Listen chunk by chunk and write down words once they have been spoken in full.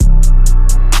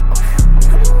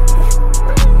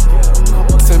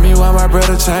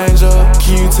change up?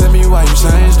 Can you tell me why you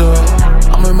changed up?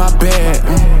 I'm in my bed,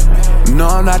 No,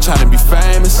 I'm not tryna be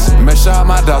famous. Make sure all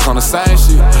my dogs on the same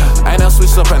shit. Ain't no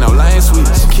switch up, ain't no lane switch.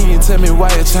 Can you tell me why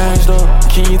you changed up?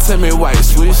 Can you tell me why you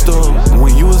switched up?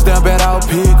 When you was down bad, I would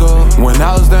pick up. When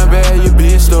I was down bad, you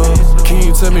bitched up. Can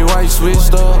you tell me why you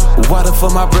switched up? Why the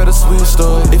fuck my brother switched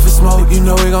up? If it's smoke, you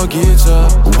know we gon' get ya.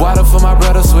 Why the fuck my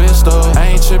brother switched up?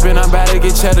 I ain't trippin', I'm about to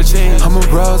get cheddar cheese. I'm a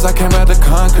bros, I came out the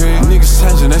concrete. Niggas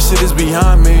changing, that shit is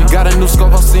beyond me. Got a new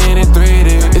scope, I'm seeing in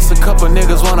 3D. It's a couple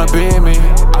niggas wanna be me.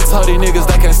 I told these niggas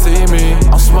they can't see me.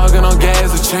 I'm smoking on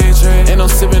gas, the chain train. And I'm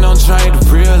sipping on train, the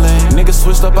real lane. Niggas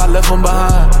switched up, I left them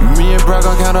behind. Me and bro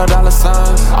gon' count our dollar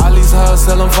signs. All these hoes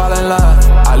tell them fall in line.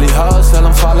 All these hoes tell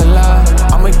them fall in line.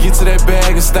 I'ma get to that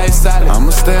bag and stay silent.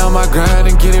 I'ma stay on my grind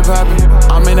and get it poppin'.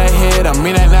 I'm in that head, I'm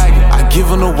in that noggin. I give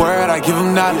them the word, I give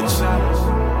them knowledge.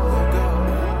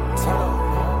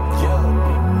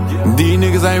 These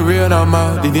niggas ain't real no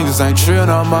more. These niggas ain't true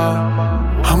no more.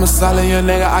 I'm a solid young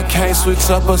nigga, I can't switch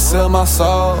up or sell my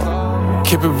soul.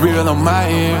 Keep it real on my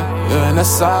end, yeah, and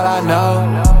that's all I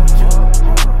know.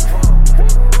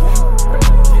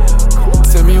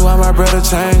 Tell me why my brother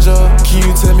changed up. Can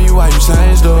you tell me why you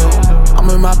changed up? I'm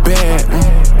in my bed,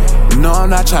 No, I'm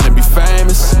not tryna be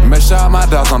famous. Make sure all my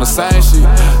dogs on the same shit.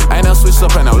 Ain't no switch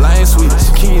up, ain't no lane switch.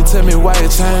 Can you tell me why you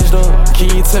changed up?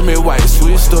 Can you tell me why you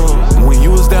switched up? When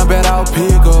you was down bad, I would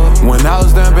pick up. When I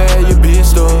was down bad, you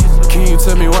bitched up. Can you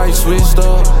tell me why you switched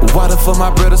up? Why the fuck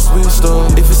my brother switched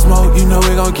up? If it's smoke, you know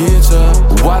we gon' get ya.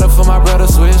 Why the fuck my brother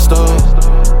switched up?